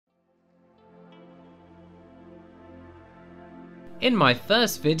In my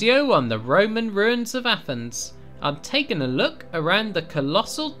first video on the Roman ruins of Athens, I'd taken a look around the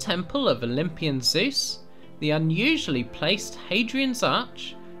colossal temple of Olympian Zeus, the unusually placed Hadrian's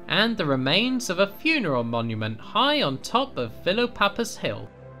Arch, and the remains of a funeral monument high on top of Philopappus Hill.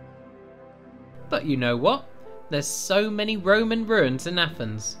 But you know what? There's so many Roman ruins in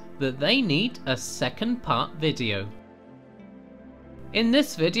Athens that they need a second part video. In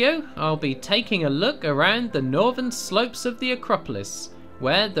this video, I'll be taking a look around the northern slopes of the Acropolis,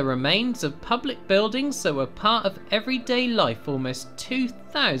 where the remains of public buildings that were part of everyday life almost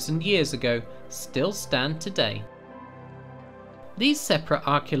 2,000 years ago still stand today. These separate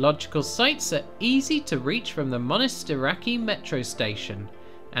archaeological sites are easy to reach from the Monastiraki metro station,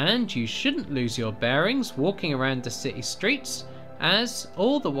 and you shouldn't lose your bearings walking around the city streets, as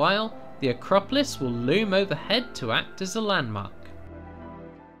all the while the Acropolis will loom overhead to act as a landmark.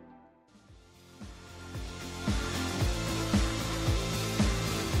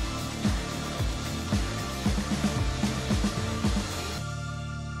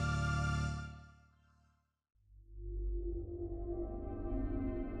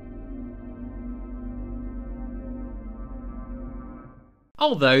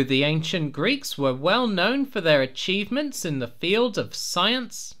 Although the ancient Greeks were well known for their achievements in the field of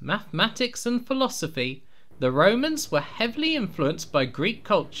science, mathematics and philosophy, the Romans were heavily influenced by Greek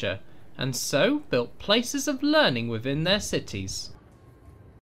culture and so built places of learning within their cities.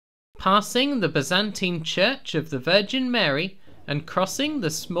 Passing the Byzantine Church of the Virgin Mary and crossing the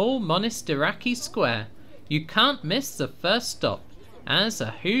small Monastiraki Square, you can't miss the first stop, as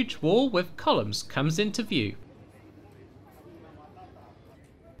a huge wall with columns comes into view.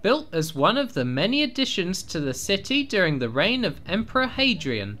 Built as one of the many additions to the city during the reign of Emperor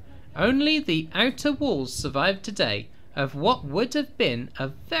Hadrian, only the outer walls survive today of what would have been a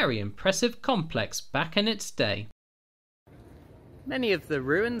very impressive complex back in its day. Many of the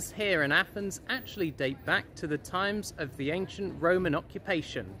ruins here in Athens actually date back to the times of the ancient Roman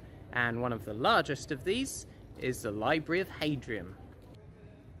occupation, and one of the largest of these is the Library of Hadrian.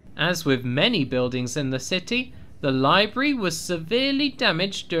 As with many buildings in the city, the library was severely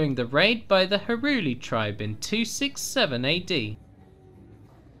damaged during the raid by the Heruli tribe in 267 AD.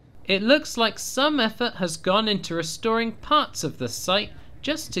 It looks like some effort has gone into restoring parts of the site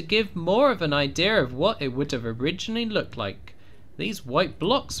just to give more of an idea of what it would have originally looked like. These white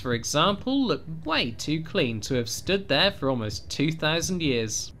blocks, for example, look way too clean to have stood there for almost 2,000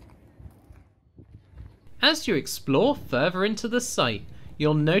 years. As you explore further into the site,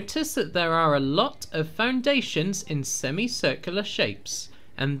 you'll notice that there are a lot of foundations in semicircular shapes,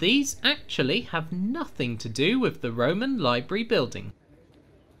 and these actually have nothing to do with the Roman library building.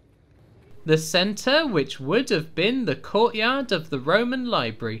 The centre, which would have been the courtyard of the Roman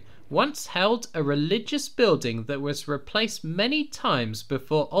library, once held a religious building that was replaced many times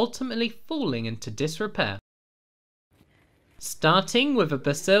before ultimately falling into disrepair. Starting with a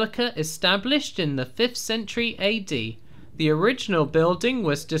basilica established in the 5th century AD, the original building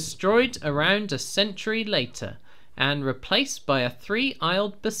was destroyed around a century later and replaced by a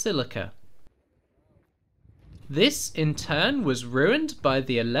three-aisled basilica. This in turn was ruined by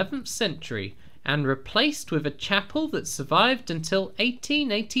the 11th century and replaced with a chapel that survived until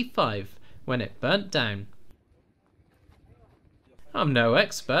 1885 when it burnt down. I'm no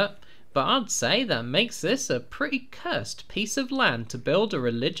expert, but I'd say that makes this a pretty cursed piece of land to build a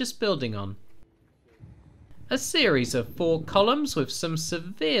religious building on. A series of 4 columns with some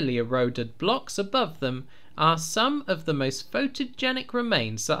severely eroded blocks above them are some of the most photogenic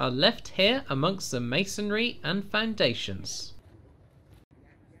remains that are left here amongst the masonry and foundations.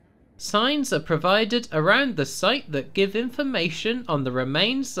 Signs are provided around the site that give information on the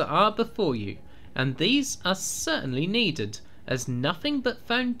remains that are before you, and these are certainly needed, as nothing but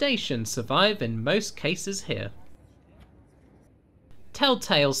foundations survive in most cases here.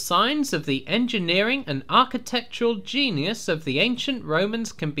 Telltale signs of the engineering and architectural genius of the ancient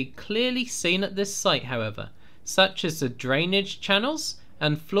Romans can be clearly seen at this site, however, such as the drainage channels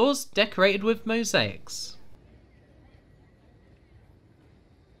and floors decorated with mosaics.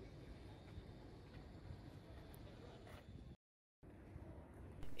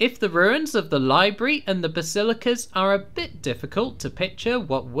 If the ruins of the library and the basilicas are a bit difficult to picture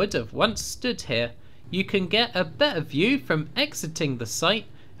what would have once stood here, you can get a better view from exiting the site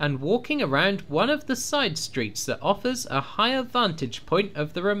and walking around one of the side streets that offers a higher vantage point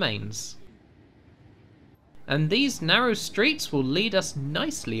of the remains. And these narrow streets will lead us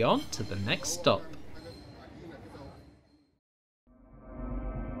nicely on to the next stop.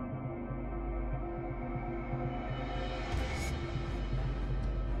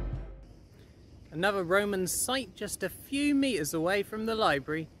 Another Roman site just a few meters away from the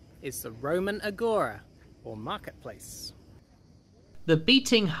library is the Roman Agora, or marketplace. The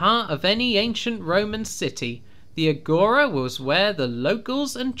beating heart of any ancient Roman city, the Agora was where the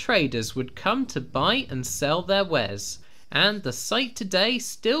locals and traders would come to buy and sell their wares, and the site today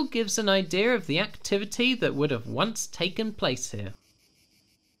still gives an idea of the activity that would have once taken place here.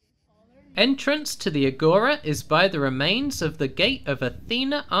 Entrance to the Agora is by the remains of the Gate of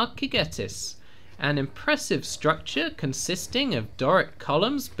Athena Archaeological, an impressive structure consisting of Doric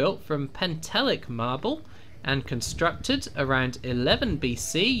columns built from Pentelic marble and constructed around 11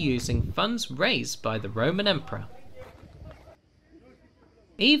 BC using funds raised by the Roman Emperor.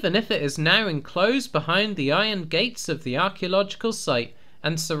 Even if it is now enclosed behind the iron gates of the archaeological site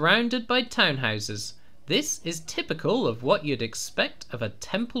and surrounded by townhouses, this is typical of what you'd expect of a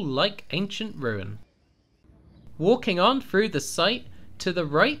temple-like ancient ruin. Walking on through the site, to the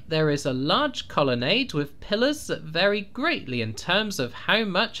right there is a large colonnade with pillars that vary greatly in terms of how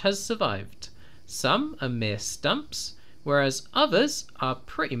much has survived. Some are mere stumps, whereas others are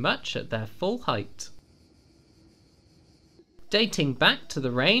pretty much at their full height. Dating back to the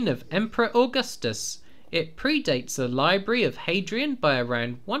reign of Emperor Augustus, it predates the library of Hadrian by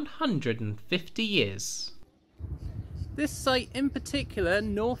around 150 years. This site in particular,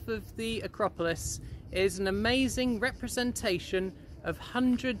 north of the Acropolis, is an amazing representation of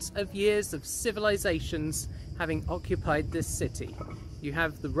hundreds of years of civilizations having occupied this city. You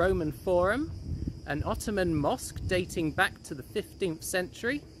have the Roman Forum, an Ottoman mosque dating back to the 15th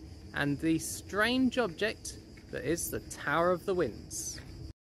century, and the strange object that is the Tower of the Winds.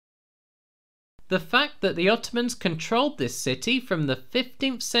 The fact that the Ottomans controlled this city from the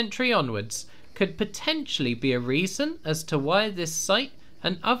 15th century onwards could potentially be a reason as to why this site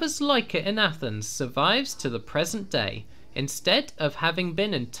and others like it in Athens survives to the present day, instead of having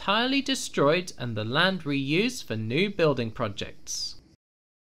been entirely destroyed and the land reused for new building projects.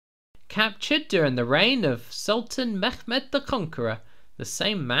 Captured during the reign of Sultan Mehmed the Conqueror, the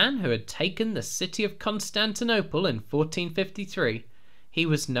same man who had taken the city of Constantinople in 1453, he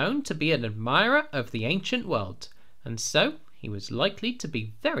was known to be an admirer of the ancient world, and so he was likely to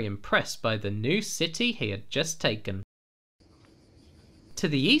be very impressed by the new city he had just taken. To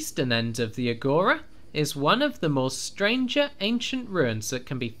the eastern end of the Agora is one of the more stranger ancient ruins that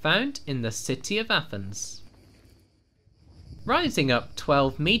can be found in the city of Athens. Rising up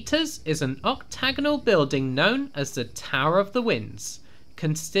 12 meters is an octagonal building known as the Tower of the Winds,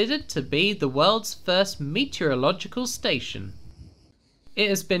 considered to be the world's first meteorological station. It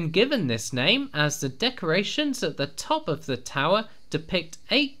has been given this name as the decorations at the top of the tower depict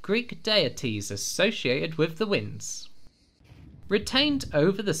 8 Greek deities associated with the winds. Retained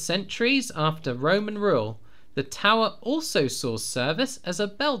over the centuries after Roman rule, the tower also saw service as a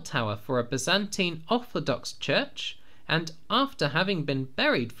bell tower for a Byzantine Orthodox church, and after having been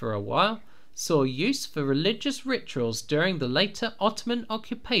buried for a while, saw use for religious rituals during the later Ottoman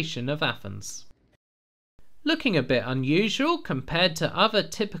occupation of Athens. Looking a bit unusual compared to other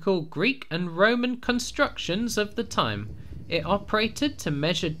typical Greek and Roman constructions of the time, it operated to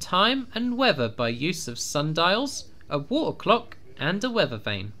measure time and weather by use of sundials, a water clock and a weather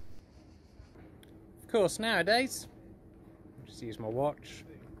vane. Of course nowadays, I'll just use my watch.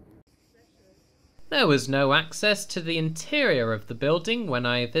 There was no access to the interior of the building when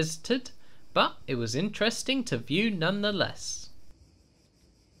I visited, but it was interesting to view nonetheless.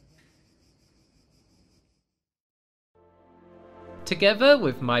 Together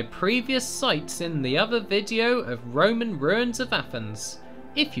with my previous sites in the other video of Roman ruins of Athens,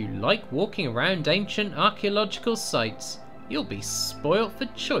 if you like walking around ancient archaeological sites, you'll be spoilt for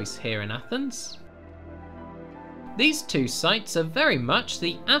choice here in Athens. These two sites are very much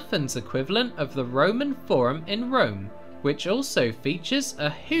the Athens equivalent of the Roman Forum in Rome, which also features a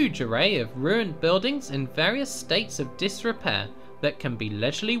huge array of ruined buildings in various states of disrepair that can be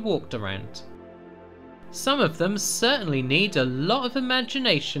leisurely walked around. Some of them certainly need a lot of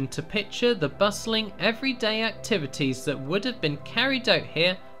imagination to picture the bustling everyday activities that would have been carried out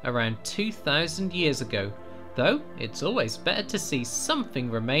here around 2,000 years ago, though it's always better to see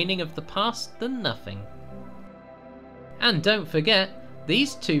something remaining of the past than nothing. And don't forget,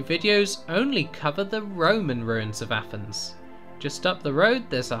 these two videos only cover the Roman ruins of Athens. Just up the road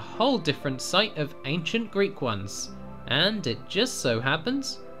there's a whole different site of ancient Greek ones, and it just so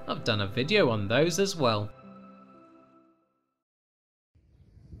happens I've done a video on those as well.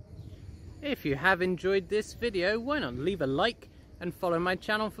 If you have enjoyed this video, why not leave a like and follow my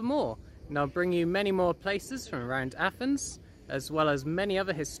channel for more, and I'll bring you many more places from around Athens, as well as many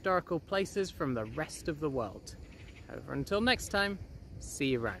other historical places from the rest of the world. However, until next time, see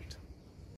you around.